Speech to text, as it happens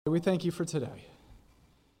We thank you for today.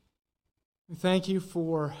 We thank you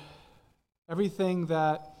for everything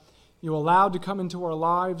that you allowed to come into our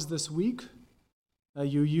lives this week, that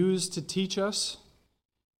you used to teach us,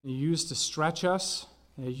 you used to stretch us,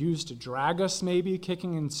 you used to drag us maybe,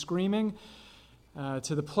 kicking and screaming,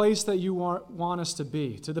 to the place that you want us to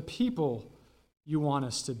be, to the people you want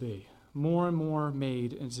us to be, more and more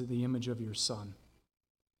made into the image of your Son.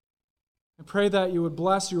 I pray that you would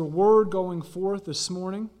bless your word going forth this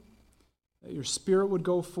morning, that your Spirit would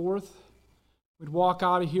go forth. We'd walk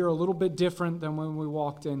out of here a little bit different than when we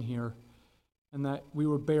walked in here, and that we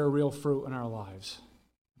would bear real fruit in our lives.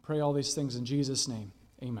 I pray all these things in Jesus' name.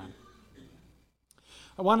 Amen.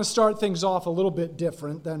 I want to start things off a little bit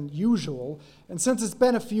different than usual, and since it's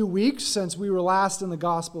been a few weeks since we were last in the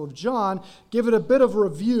Gospel of John, give it a bit of a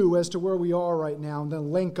review as to where we are right now, and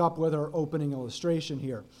then link up with our opening illustration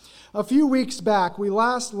here. A few weeks back, we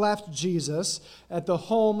last left Jesus at the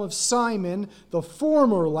home of Simon, the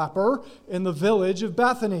former leper, in the village of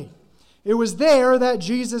Bethany. It was there that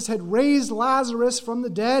Jesus had raised Lazarus from the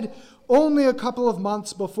dead only a couple of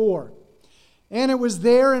months before. And it was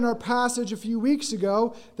there in our passage a few weeks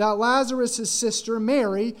ago that Lazarus' sister,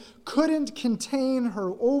 Mary, couldn't contain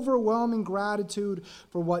her overwhelming gratitude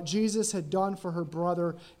for what Jesus had done for her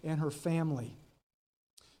brother and her family.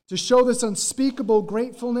 To show this unspeakable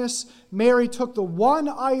gratefulness, Mary took the one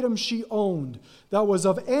item she owned that was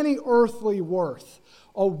of any earthly worth,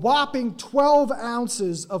 a whopping 12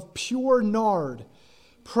 ounces of pure nard,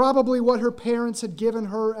 probably what her parents had given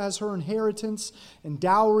her as her inheritance and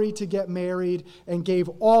dowry to get married, and gave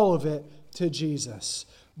all of it to Jesus.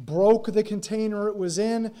 Broke the container it was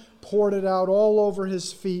in, poured it out all over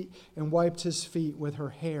his feet, and wiped his feet with her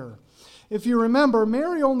hair. If you remember,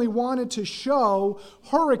 Mary only wanted to show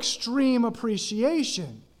her extreme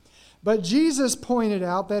appreciation, but Jesus pointed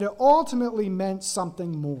out that it ultimately meant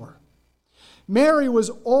something more. Mary was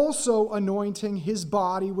also anointing his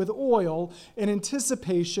body with oil in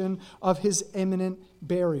anticipation of his imminent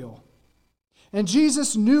burial. And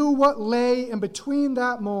Jesus knew what lay in between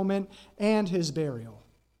that moment and his burial.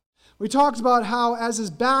 We talked about how as his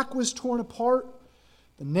back was torn apart,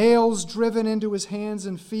 the nails driven into his hands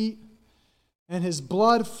and feet, and his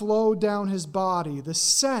blood flowed down his body, the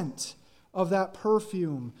scent of that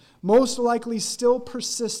perfume most likely still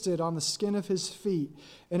persisted on the skin of his feet,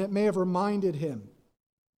 and it may have reminded him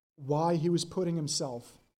why he was putting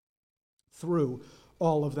himself through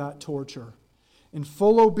all of that torture, in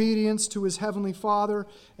full obedience to his heavenly Father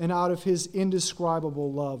and out of his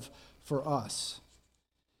indescribable love for us.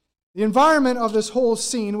 The environment of this whole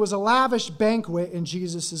scene was a lavish banquet in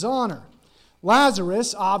Jesus' honor.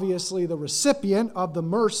 Lazarus, obviously the recipient of the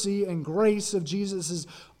mercy and grace of Jesus'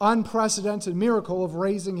 unprecedented miracle of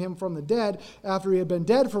raising him from the dead after he had been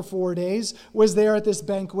dead for 4 days, was there at this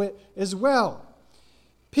banquet as well.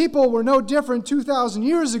 People were no different 2,000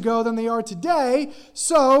 years ago than they are today,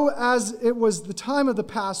 so as it was the time of the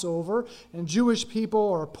Passover, and Jewish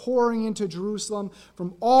people are pouring into Jerusalem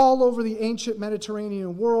from all over the ancient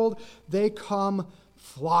Mediterranean world, they come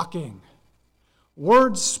flocking.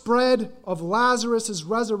 Word spread of Lazarus'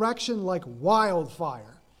 resurrection like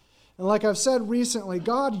wildfire. And like I've said recently,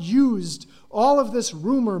 God used all of this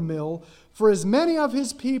rumor mill for as many of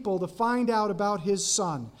his people to find out about his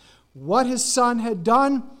Son, what his Son had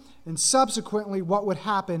done, and subsequently what would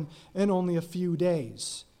happen in only a few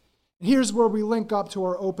days. And here's where we link up to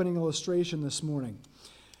our opening illustration this morning.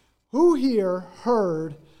 Who here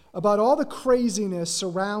heard about all the craziness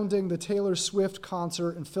surrounding the Taylor Swift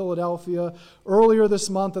concert in Philadelphia earlier this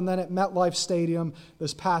month and then at MetLife Stadium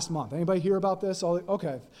this past month? Anybody hear about this?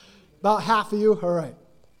 Okay. About half of you? All right.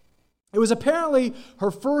 It was apparently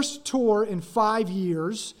her first tour in 5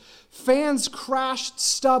 years. Fans crashed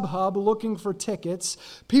StubHub looking for tickets.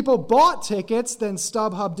 People bought tickets, then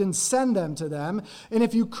StubHub didn't send them to them. And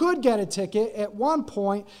if you could get a ticket, at one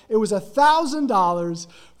point, it was $1,000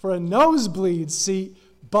 for a nosebleed seat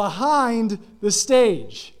behind the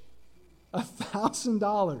stage.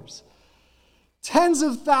 $1,000. Tens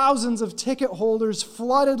of thousands of ticket holders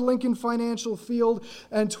flooded Lincoln Financial Field,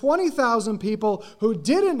 and 20,000 people who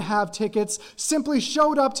didn't have tickets simply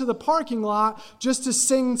showed up to the parking lot just to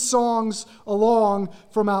sing songs along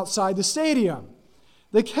from outside the stadium.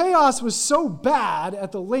 The chaos was so bad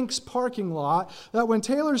at the Lynx parking lot that when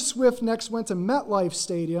Taylor Swift next went to MetLife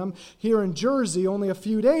Stadium here in Jersey only a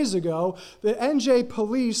few days ago, the NJ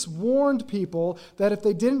police warned people that if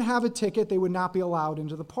they didn't have a ticket, they would not be allowed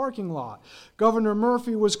into the parking lot. Governor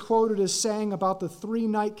Murphy was quoted as saying about the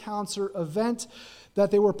 3-night concert event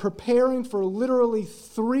that they were preparing for literally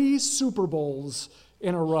 3 Super Bowls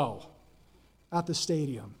in a row at the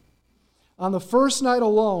stadium. On the first night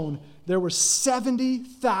alone, there were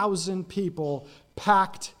 70,000 people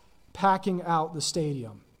packing out the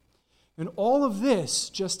stadium. And all of this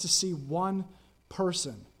just to see one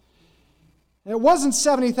person. And it wasn't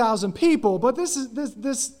 70,000 people, but this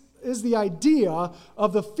is the idea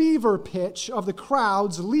of the fever pitch of the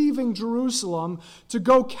crowds leaving Jerusalem to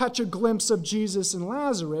go catch a glimpse of Jesus and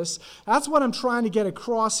Lazarus. That's what I'm trying to get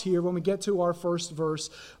across here when we get to our first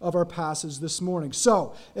verse of our passage this morning.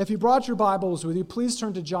 So, if you brought your Bibles with you, please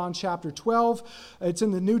turn to John chapter 12. It's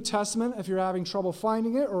in the New Testament if you're having trouble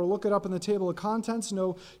finding it, or look it up in the table of contents.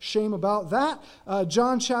 No shame about that.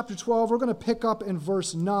 John chapter 12, we're going to pick up in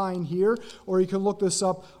verse 9 here, or you can look this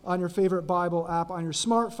up on your favorite Bible app on your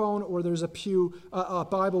smartphone, or there's a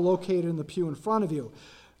Bible located in the pew in front of you.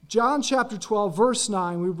 John chapter 12, verse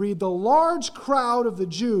 9, we read, "The large crowd of the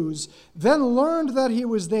Jews then learned that he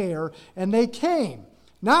was there, and they came,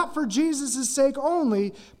 not for Jesus' sake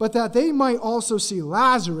only, but that they might also see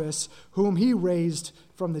Lazarus, whom he raised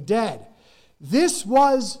from the dead." This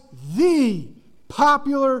was the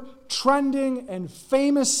popular, trending, and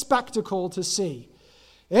famous spectacle to see.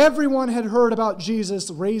 Everyone had heard about Jesus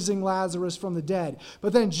raising Lazarus from the dead.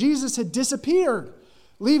 But then Jesus had disappeared,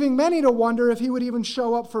 leaving many to wonder if he would even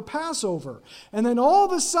show up for Passover. And then all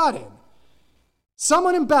of a sudden,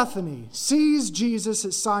 someone in Bethany sees Jesus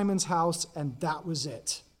at Simon's house, and that was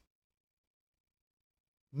it.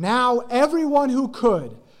 Now everyone who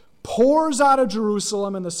could pours out of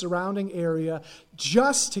Jerusalem and the surrounding area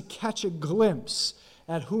just to catch a glimpse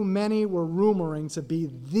at who many were rumoring to be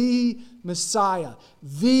the Messiah,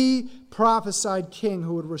 the prophesied king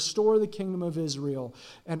who would restore the kingdom of Israel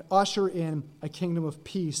and usher in a kingdom of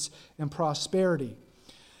peace and prosperity.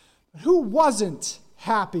 But who wasn't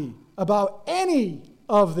happy about any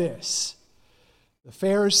of this? The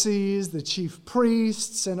Pharisees, the chief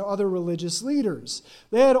priests, and other religious leaders.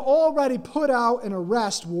 They had already put out an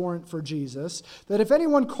arrest warrant for Jesus, that if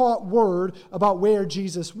anyone caught word about where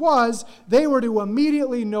Jesus was, they were to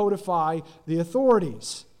immediately notify the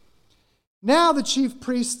authorities. Now the chief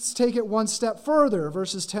priests take it one step further,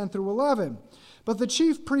 verses 10 through 11. But the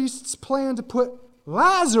chief priests plan to put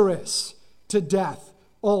Lazarus to death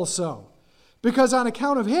also, because on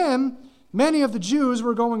account of him, many of the Jews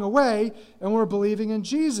were going away and were believing in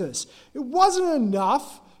Jesus. It wasn't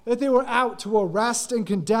enough that they were out to arrest and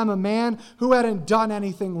condemn a man who hadn't done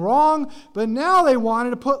anything wrong, but now they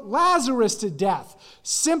wanted to put Lazarus to death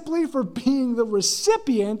simply for being the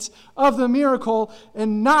recipient of the miracle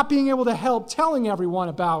and not being able to help telling everyone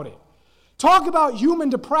about it. Talk about human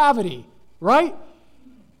depravity, right?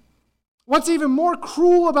 What's even more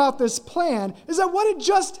cruel about this plan is that what had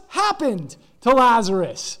just happened to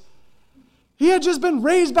Lazarus? He had just been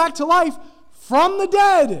raised back to life from the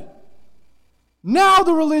dead. Now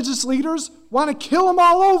the religious leaders want to kill him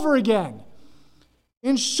all over again.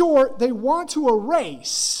 In short, they want to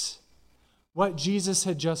erase what Jesus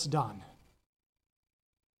had just done.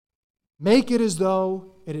 Make it as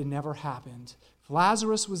though it had never happened. If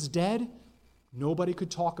Lazarus was dead, nobody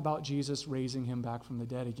could talk about Jesus raising him back from the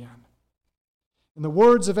dead again. In the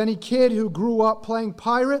words of any kid who grew up playing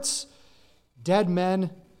pirates, dead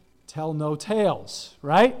men tell no tales,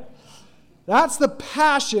 right? That's the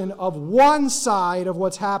passion of one side of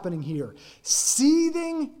what's happening here.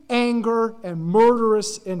 Seething anger and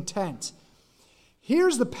murderous intent.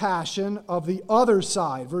 Here's the passion of the other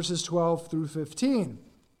side, verses 12 through 15.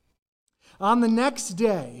 On the next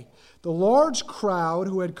day, the large crowd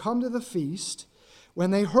who had come to the feast,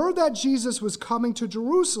 when they heard that Jesus was coming to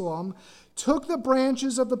Jerusalem, took the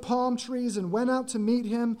branches of the palm trees and went out to meet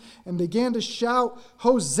him and began to shout,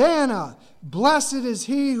 "Hosanna! Blessed is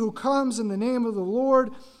he who comes in the name of the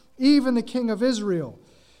Lord, even the King of Israel."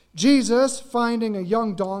 Jesus, finding a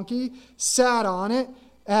young donkey, sat on it,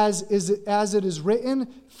 as it is written,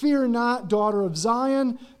 "Fear not, daughter of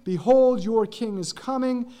Zion. Behold, your king is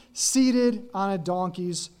coming, seated on a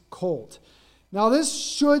donkey's colt." Now this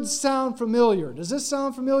should sound familiar. Does this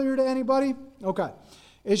sound familiar to anybody? Okay.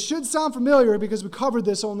 It should sound familiar because we covered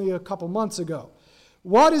this only a couple months ago.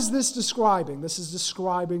 What is this describing? This is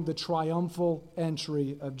describing the triumphal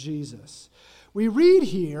entry of Jesus. We read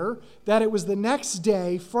here that it was the next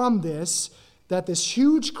day from this, that this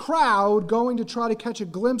huge crowd going to try to catch a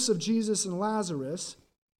glimpse of Jesus and Lazarus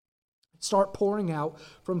start pouring out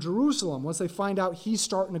from Jerusalem once they find out he's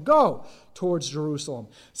starting to go. towards Jerusalem.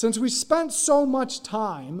 Since we spent so much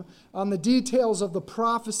time on the details of the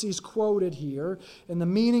prophecies quoted here and the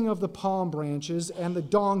meaning of the palm branches and the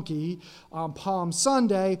donkey on Palm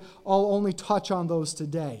Sunday, I'll only touch on those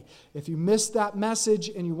today. If you missed that message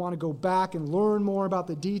and you want to go back and learn more about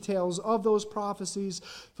the details of those prophecies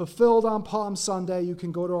fulfilled on Palm Sunday, you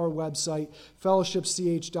can go to our website,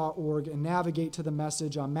 fellowshipch.org, and navigate to the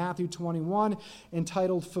message on Matthew 21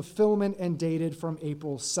 entitled Fulfillment and dated from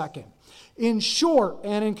April 2nd. In short,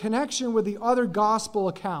 and in connection with the other gospel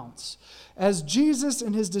accounts, as Jesus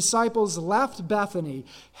and his disciples left Bethany,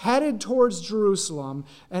 headed towards Jerusalem,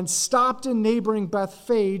 and stopped in neighboring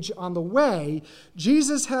Bethphage on the way,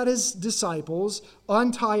 Jesus had his disciples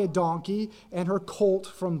untie a donkey and her colt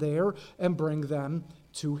from there and bring them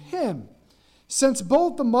to him. Since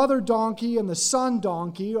both the mother donkey and the son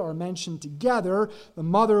donkey are mentioned together, the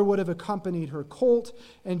mother would have accompanied her colt,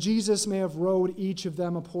 and Jesus may have rode each of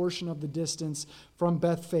them a portion of the distance from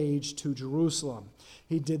Bethphage to Jerusalem.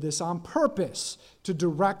 He did this on purpose to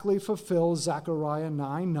directly fulfill Zechariah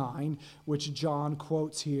 9:9, which John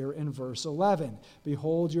quotes here in verse 11.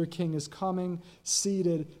 Behold, your king is coming,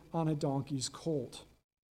 seated on a donkey's colt.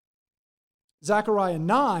 Zechariah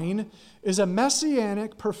 9 is a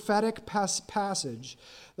messianic prophetic passage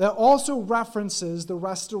that also references the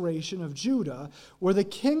restoration of Judah, where the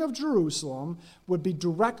king of Jerusalem would be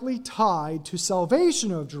directly tied to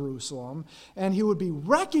salvation of Jerusalem, and he would be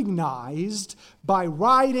recognized by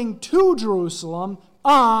riding to Jerusalem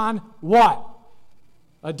on what?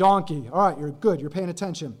 A donkey. All right, you're good. You're paying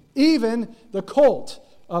attention. Even the colt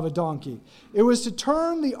of a donkey. It was to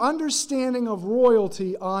turn the understanding of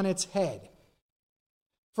royalty on its head.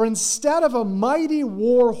 For instead of a mighty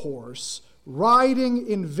war horse riding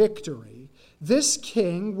in victory, this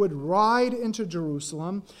king would ride into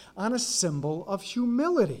Jerusalem on a symbol of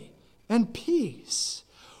humility and peace.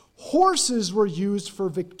 Horses were used for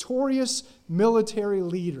victorious military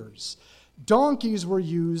leaders. Donkeys were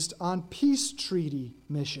used on peace treaty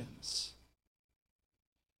missions.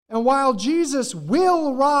 And while Jesus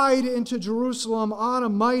will ride into Jerusalem on a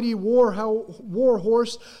mighty war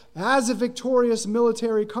horse as a victorious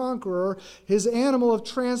military conqueror, his animal of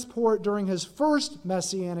transport during his first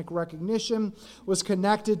messianic recognition was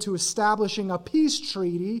connected to establishing a peace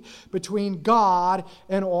treaty between God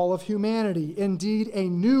and all of humanity. Indeed, a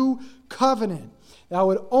new covenant that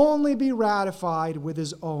would only be ratified with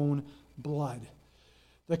his own blood.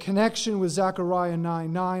 The connection with Zechariah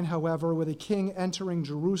 9:9, however, with a king entering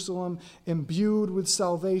Jerusalem imbued with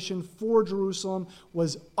salvation for Jerusalem,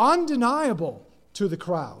 was undeniable to the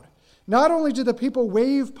crowd. Not only did the people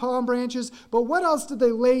wave palm branches, but what else did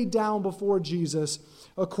they lay down before Jesus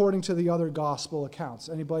according to the other gospel accounts?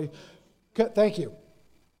 Anybody? Thank you.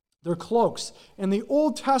 Their cloaks. In the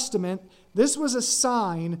Old Testament, this was a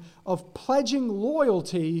sign of pledging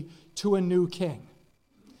loyalty to a new king.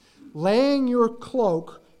 Laying your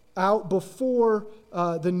cloak out before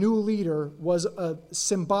the new leader was a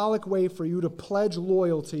symbolic way for you to pledge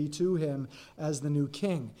loyalty to him as the new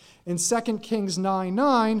king. In 2 Kings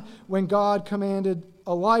 9:9, when God commanded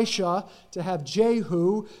Elisha to have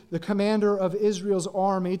Jehu, the commander of Israel's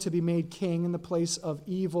army, to be made king in the place of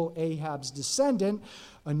evil Ahab's descendant,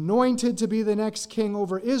 anointed to be the next king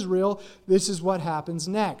over Israel, this is what happens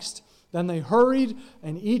next. Then they hurried,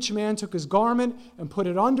 and each man took his garment and put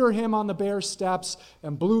it under him on the bare steps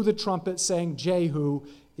and blew the trumpet, saying, Jehu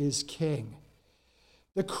is king.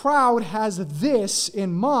 The crowd has this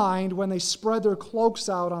in mind when they spread their cloaks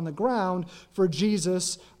out on the ground for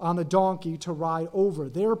Jesus on the donkey to ride over.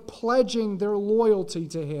 They're pledging their loyalty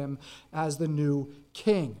to him as the new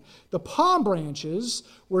king. The palm branches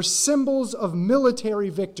were symbols of military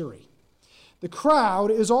victory. The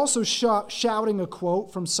crowd is also shouting a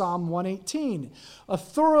quote from Psalm 118, a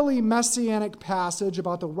thoroughly messianic passage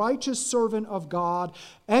about the righteous servant of God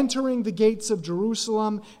entering the gates of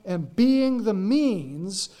Jerusalem and being the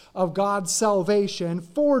means of God's salvation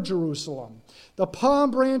for Jerusalem. The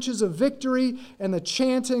palm branches of victory and the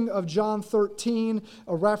chanting of John 13,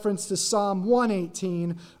 a reference to Psalm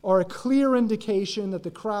 118, are a clear indication that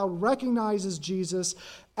the crowd recognizes Jesus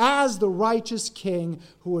as the righteous king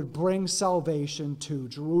who would bring salvation to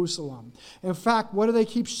Jerusalem. In fact, what do they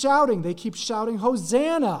keep shouting? They keep shouting,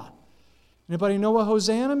 Hosanna. Anybody know what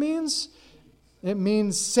Hosanna means? It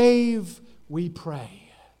means save, we pray.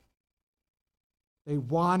 They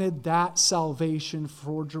wanted that salvation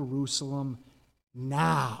for Jerusalem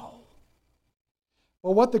now.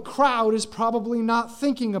 Well, what the crowd is probably not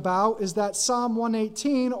thinking about is that Psalm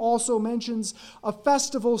 118 also mentions a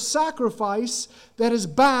festival sacrifice that is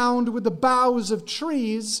bound with the boughs of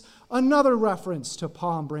trees Another reference to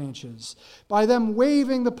palm branches. By them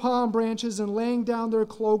waving the palm branches and laying down their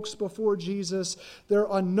cloaks before Jesus, they're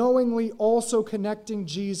unknowingly also connecting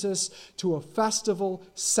Jesus to a festival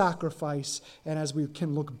sacrifice. And as we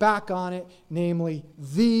can look back on it, namely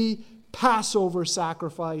the Passover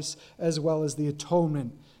sacrifice as well as the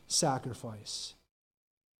atonement sacrifice.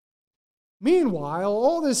 Meanwhile,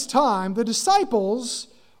 all this time, the disciples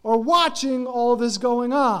are watching all this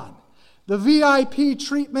going on. The VIP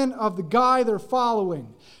treatment of the guy they're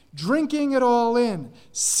following, drinking it all in,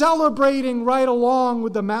 celebrating right along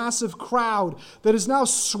with the massive crowd that is now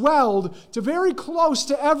swelled to very close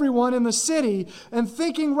to everyone in the city and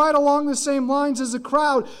thinking right along the same lines as the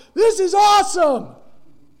crowd, this is awesome!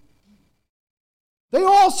 They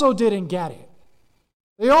also didn't get it.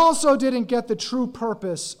 They also didn't get the true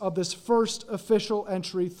purpose of this first official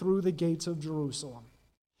entry through the gates of Jerusalem.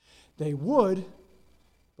 They would,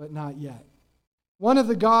 but not yet. One of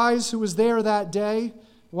the guys who was there that day,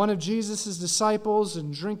 one of Jesus' disciples,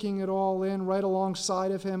 and drinking it all in right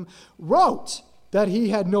alongside of him, wrote that he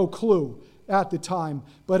had no clue at the time,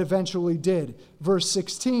 but eventually did. Verse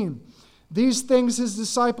 16, these things his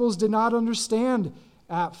disciples did not understand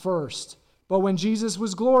at first, but when Jesus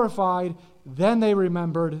was glorified, then they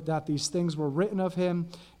remembered that these things were written of him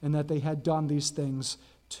and that they had done these things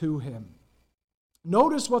to him.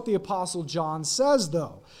 Notice what the Apostle John says,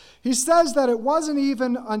 though. He says that it wasn't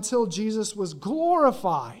even until Jesus was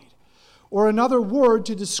glorified, or another word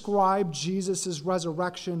to describe Jesus'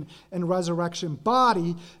 resurrection and resurrection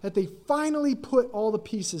body, that they finally put all the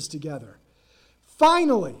pieces together.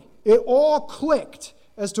 Finally, it all clicked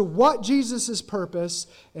as to what Jesus' purpose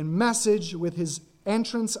and message with his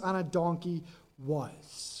entrance on a donkey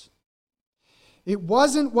was. It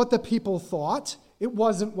wasn't what the people thought. It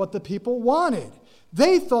wasn't what the people wanted.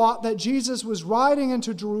 They thought that Jesus was riding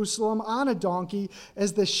into Jerusalem on a donkey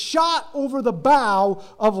as the shot over the bow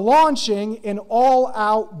of launching an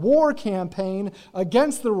all-out war campaign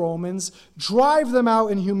against the Romans, drive them out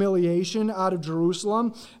in humiliation out of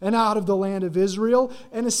Jerusalem and out of the land of Israel,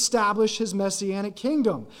 and establish his messianic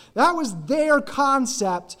kingdom. That was their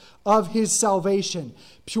concept of his salvation,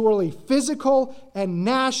 purely physical and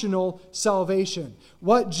national salvation.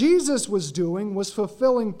 What Jesus was doing was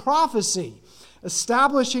fulfilling prophecy,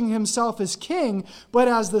 establishing himself as king, but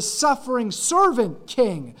as the suffering servant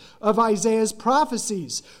king of Isaiah's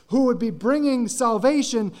prophecies, who would be bringing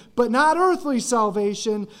salvation, but not earthly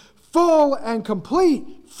salvation, full and complete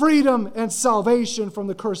freedom and salvation from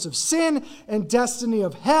the curse of sin and destiny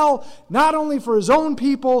of hell, not only for his own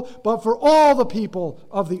people, but for all the people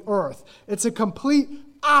of the earth. It's a complete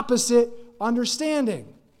opposite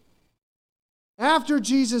understanding. After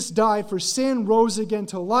Jesus died for sin, rose again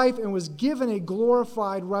to life, and was given a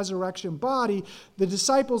glorified resurrection body, the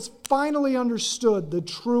disciples finally understood the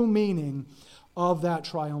true meaning of that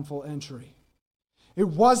triumphal entry. It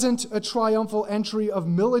wasn't a triumphal entry of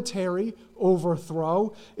military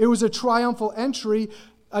overthrow. It was a triumphal entry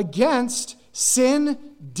against sin,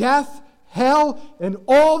 death, hell, and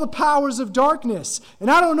all the powers of darkness. And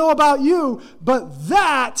I don't know about you, but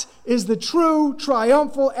that is the true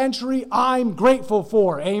triumphal entry I'm grateful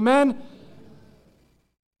for. Amen?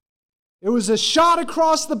 It was a shot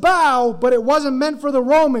across the bow, but it wasn't meant for the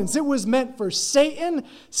Romans. It was meant for Satan,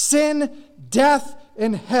 sin, death,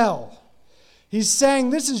 and hell. He's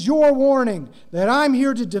saying, this is your warning that I'm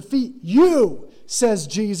here to defeat you, says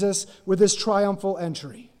Jesus, with this triumphal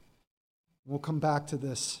entry. We'll come back to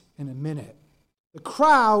this in a minute. The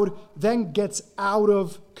crowd then gets out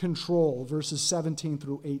of control, verses 17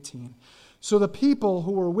 through 18. So the people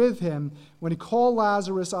who were with him when he called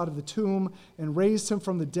Lazarus out of the tomb and raised him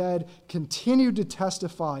from the dead continued to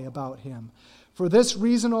testify about him. For this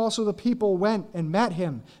reason also the people went and met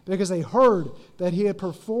him, because they heard that he had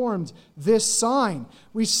performed this sign.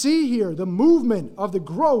 We see here the movement of the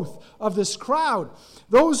growth of this crowd.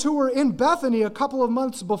 Those who were in Bethany a couple of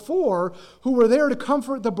months before, who were there to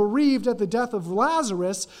comfort the bereaved at the death of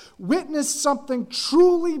Lazarus, witnessed something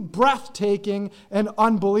truly breathtaking and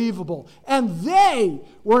unbelievable. And they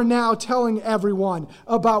were now telling everyone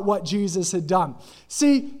about what Jesus had done.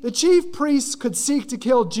 See, the chief priests could seek to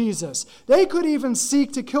kill Jesus. They could even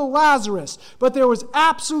seek to kill Lazarus. But there was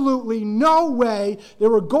absolutely no way they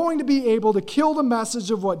were going to be able to kill the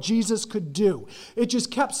message of what Jesus could do. It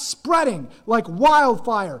just kept spreading like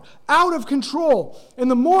wildfire, out of control. And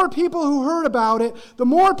the more people who heard about it, the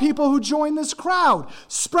more people who joined this crowd,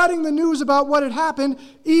 spreading the news about what had happened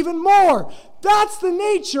even more. That's the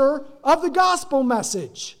nature of the gospel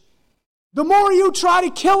message. The more you try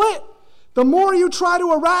to kill it, the more you try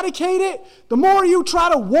to eradicate it, the more you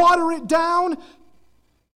try to water it down,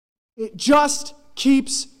 it just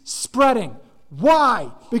keeps spreading.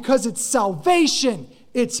 Why? Because it's salvation,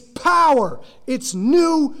 it's power, it's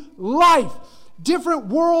new life. Different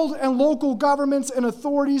world and local governments and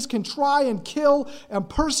authorities can try and kill and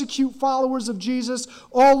persecute followers of Jesus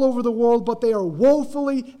all over the world, but they are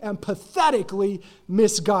woefully and pathetically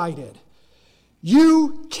misguided.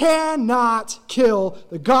 You cannot kill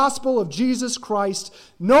the gospel of Jesus Christ,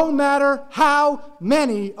 no matter how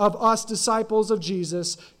many of us disciples of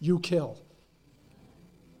Jesus you kill.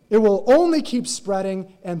 It will only keep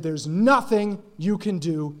spreading, and there's nothing you can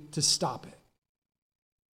do to stop it.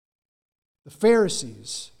 The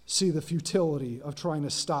Pharisees see the futility of trying to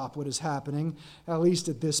stop what is happening, at least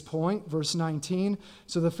at this point. Verse 19,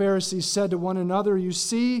 so the Pharisees said to one another, you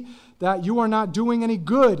see that you are not doing any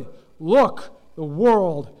good. Look, the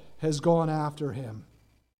world has gone after him.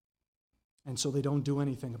 And so they don't do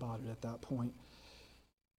anything about it at that point.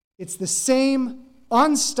 It's the same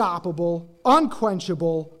unstoppable,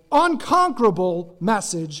 unquenchable, unconquerable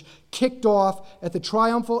message kicked off at the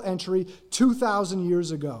triumphal entry 2,000 years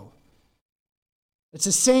ago. It's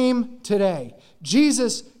the same today.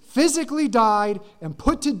 Jesus physically died and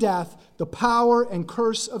put to death the power and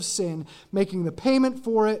curse of sin, making the payment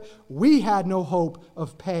for it we had no hope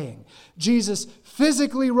of paying. Jesus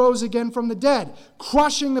physically rose again from the dead,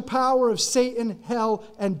 crushing the power of Satan, hell,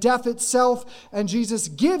 and death itself. And Jesus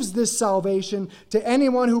gives this salvation to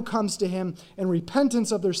anyone who comes to him in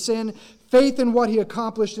repentance of their sin, faith in what he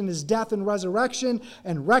accomplished in his death and resurrection,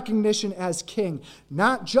 and recognition as king.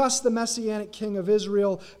 Not just the Messianic king of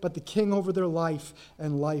Israel, but the king over their life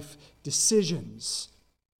and life decisions.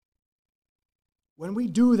 When we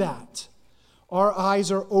do that, our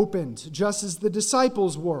eyes are opened, just as the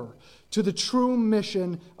disciples were, to the true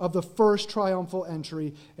mission of the first triumphal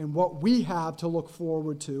entry and what we have to look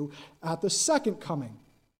forward to at the second coming,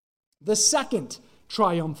 the second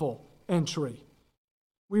triumphal entry.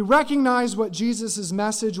 We recognize what Jesus'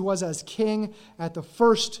 message was as king at the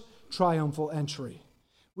first triumphal entry.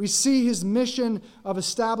 We see his mission of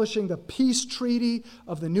establishing the peace treaty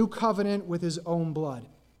of the new covenant with his own blood.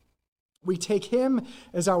 We take him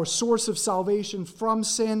as our source of salvation from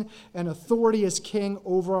sin and authority as king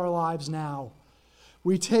over our lives now.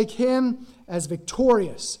 We take him as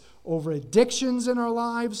victorious over addictions in our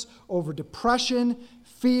lives, over depression,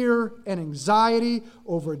 fear, and anxiety,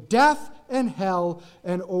 over death and hell,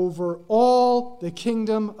 and over all the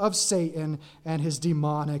kingdom of Satan and his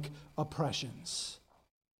demonic oppressions.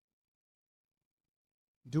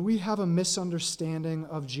 Do we have a misunderstanding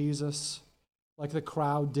of Jesus like the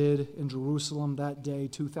crowd did in Jerusalem that day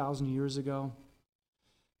 2,000 years ago?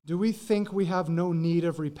 Do we think we have no need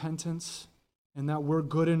of repentance and that we're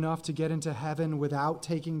good enough to get into heaven without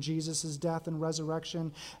taking Jesus' death and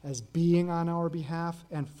resurrection as being on our behalf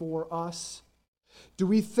and for us? Do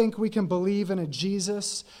we think we can believe in a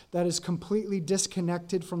Jesus that is completely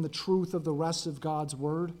disconnected from the truth of the rest of God's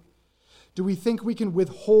word? Do we think we can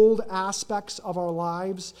withhold aspects of our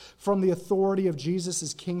lives from the authority of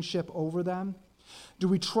Jesus' kingship over them? Do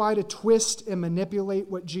we try to twist and manipulate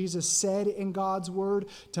what Jesus said in God's word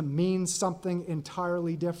to mean something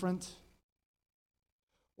entirely different?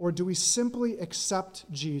 Or do we simply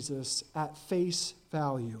accept Jesus at face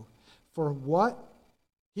value for what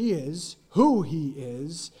he is, who he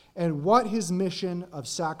is, and what his mission of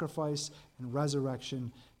sacrifice and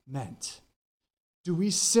resurrection meant? Do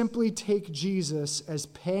we simply take Jesus as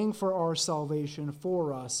paying for our salvation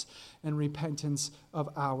for us and repentance of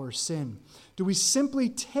our sin? Do we simply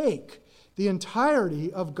take the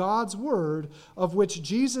entirety of God's word, of which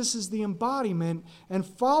Jesus is the embodiment, and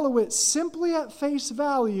follow it simply at face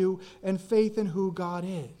value and faith in who God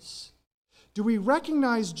is? Do we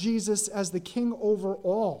recognize Jesus as the king over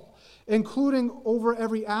all, including over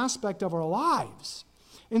every aspect of our lives,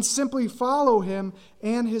 and simply follow him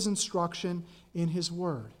and his instruction in his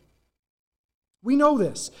word? We know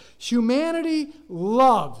this. Humanity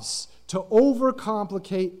loves to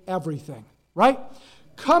overcomplicate everything, right?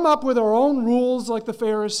 Come up with our own rules like the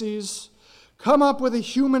Pharisees. Come up with a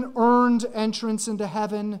human-earned entrance into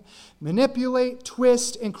heaven. Manipulate,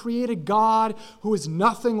 twist, and create a God who is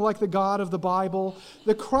nothing like the God of the Bible.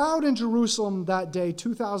 The crowd in Jerusalem that day,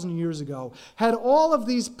 2,000 years ago, had all of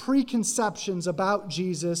these preconceptions about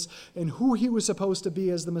Jesus and who he was supposed to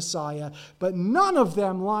be as the Messiah, but none of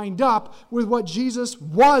them lined up with what Jesus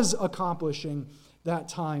was accomplishing that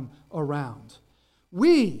time around.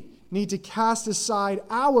 We need to cast aside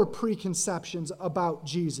our preconceptions about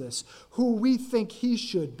Jesus, who we think he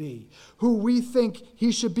should be, who we think he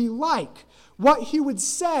should be like, what he would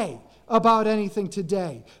say about anything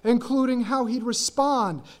today, including how he'd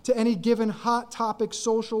respond to any given hot topic,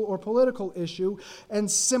 social or political issue,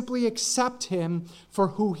 and simply accept him for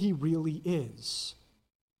who he really is.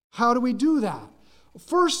 How do we do that?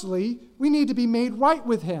 Firstly, we need to be made right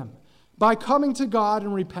with him by coming to God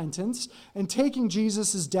in repentance and taking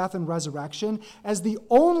Jesus' death and resurrection as the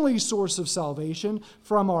only source of salvation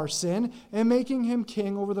from our sin and making him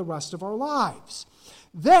king over the rest of our lives.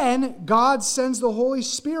 Then God sends the Holy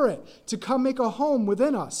Spirit to come make a home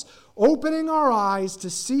within us, opening our eyes to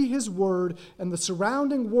see his word and the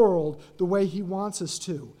surrounding world the way he wants us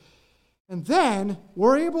to. And then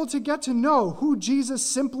we're able to get to know who Jesus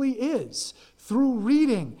simply is through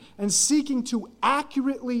reading and seeking to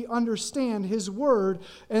accurately understand his word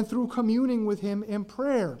and through communing with him in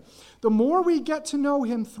prayer. The more we get to know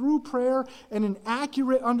him through prayer and an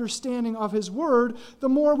accurate understanding of his word, the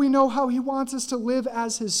more we know how he wants us to live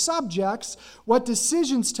as his subjects, what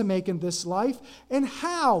decisions to make in this life, and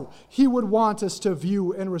how he would want us to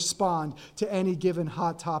view and respond to any given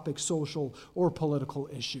hot topic, social or political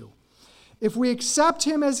issue. If we accept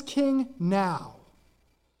him as king now,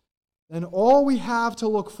 then all we have to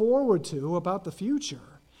look forward to about the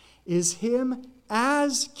future is him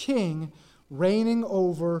as king reigning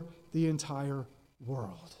over the entire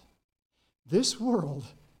world. This world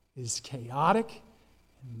is chaotic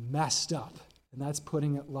and messed up, and that's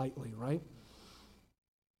putting it lightly, right?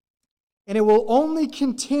 And it will only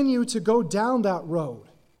continue to go down that road.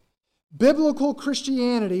 Biblical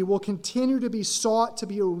Christianity will continue to be sought to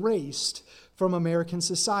be erased from American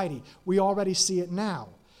society. We already see it now.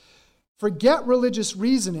 Forget religious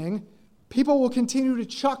reasoning. People will continue to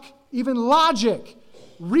chuck even logic,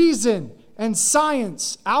 reason, and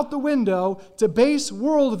science out the window to base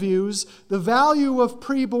worldviews, the value of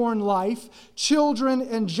preborn life, children,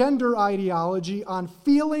 and gender ideology on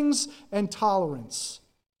feelings and tolerance.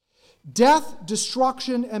 Death,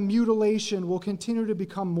 destruction, and mutilation will continue to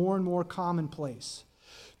become more and more commonplace.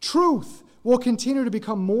 Truth will continue to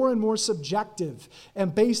become more and more subjective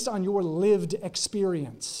and based on your lived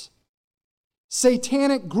experience.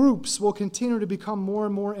 Satanic groups will continue to become more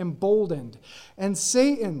and more emboldened, and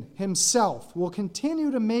Satan himself will continue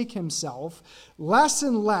to make himself less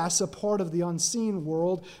and less a part of the unseen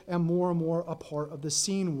world and more a part of the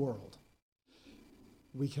seen world.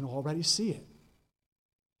 We can already see it.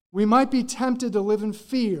 We might be tempted to live in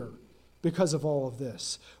fear because of all of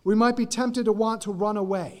this. We might be tempted to want to run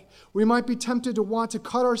away. We might be tempted to want to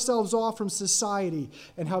cut ourselves off from society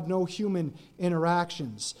and have no human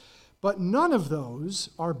interactions. But none of those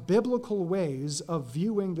are biblical ways of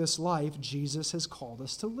viewing this life Jesus has called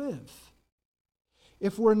us to live.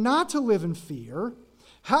 If we're not to live in fear,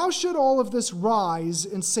 how should all of this rise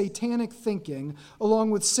in satanic thinking, along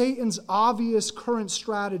with Satan's obvious current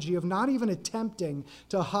strategy of not even attempting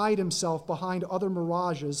to hide himself behind other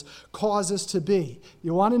mirages, cause us to be?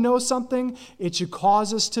 You want to know something? It should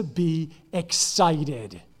cause us to be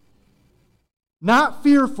excited. Not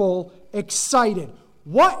fearful, excited.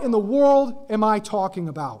 What in the world am I talking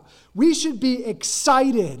about? We should be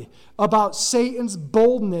excited about Satan's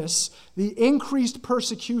boldness, the increased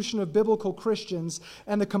persecution of biblical Christians,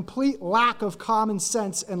 and the complete lack of common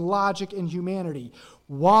sense and logic in humanity.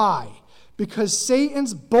 Why? Because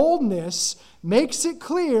Satan's boldness makes it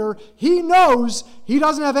clear he knows he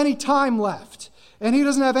doesn't have any time left. And he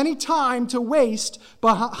doesn't have any time to waste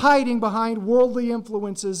hiding behind worldly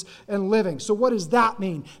influences and living. So what does that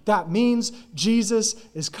mean? That means Jesus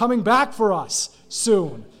is coming back for us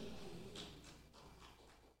soon.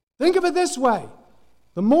 Think of it this way.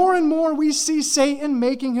 The more and more we see Satan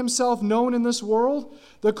making himself known in this world,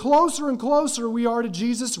 the closer and closer we are to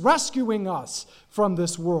Jesus rescuing us from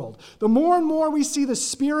this world. The more and more we see the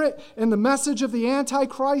spirit and the message of the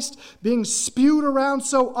Antichrist being spewed around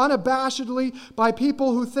so unabashedly by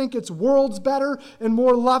people who think it's worlds better and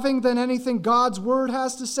more loving than anything God's word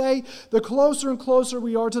has to say, the closer and closer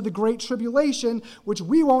we are to the Great Tribulation, which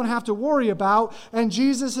we won't have to worry about, and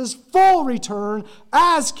Jesus' full return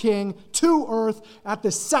as King to earth at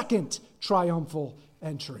the second triumphal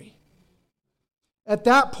entry. At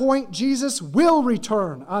that point, Jesus will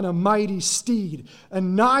return on a mighty steed,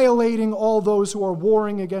 annihilating all those who are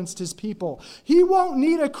warring against his people. He won't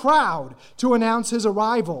need a crowd to announce his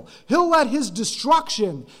arrival. He'll let his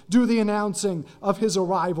destruction do the announcing of his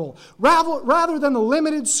arrival. Rather than the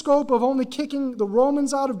limited scope of only kicking the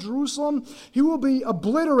Romans out of Jerusalem, he will be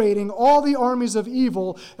obliterating all the armies of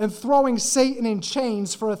evil and throwing Satan in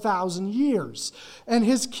chains for 1,000 years. And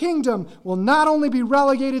his kingdom will not only be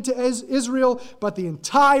relegated to Israel, but the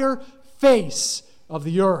entire face of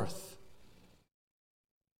the earth.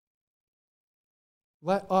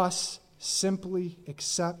 Let us simply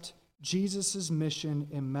accept Jesus' mission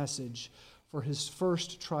and message for his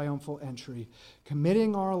first triumphal entry,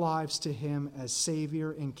 committing our lives to him as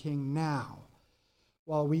Savior and King now,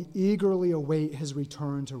 while we eagerly await his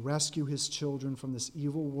return to rescue his children from this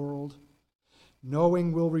evil world,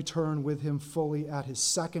 knowing we'll return with him fully at his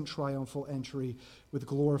second triumphal entry with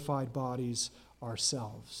glorified bodies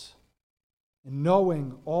ourselves. And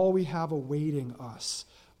knowing all we have awaiting us,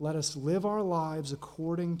 let us live our lives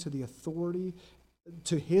according to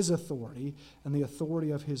his authority and the authority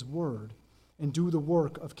of his word, and do the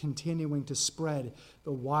work of continuing to spread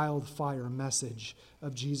the wildfire message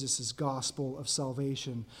of Jesus' gospel of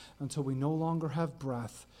salvation until we no longer have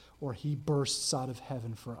breath or he bursts out of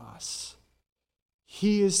heaven for us.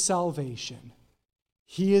 He is salvation.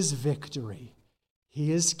 He is victory.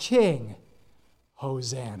 He is King.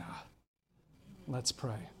 Hosanna. Let's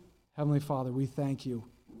pray. Heavenly Father, we thank you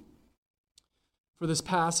for this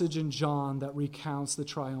passage in John that recounts the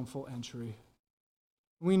triumphal entry.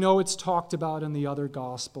 We know it's talked about in the other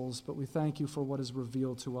Gospels, but we thank you for what is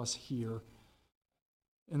revealed to us here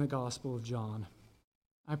in the Gospel of John.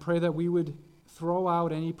 I pray that we would throw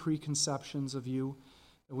out any preconceptions of you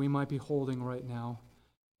that we might be holding right now,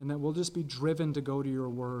 and that we'll just be driven to go to your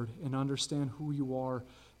word and understand who you are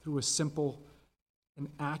through a simple and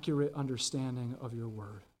accurate understanding of your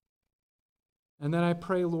word. And then I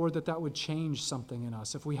pray, Lord, that that would change something in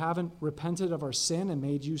us. If we haven't repented of our sin and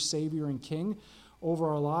made you Savior and King over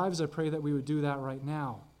our lives, I pray that we would do that right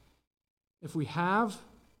now. If we have,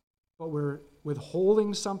 but we're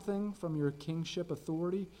withholding something from your kingship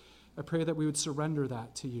authority, I pray that we would surrender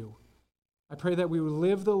that to you. I pray that we would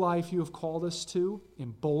live the life you have called us to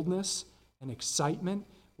in boldness and excitement,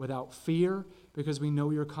 without fear, because we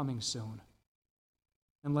know you're coming soon.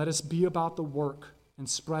 And let us be about the work and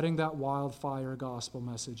spreading that wildfire gospel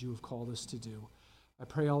message you have called us to do. I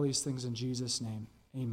pray all these things in Jesus' name.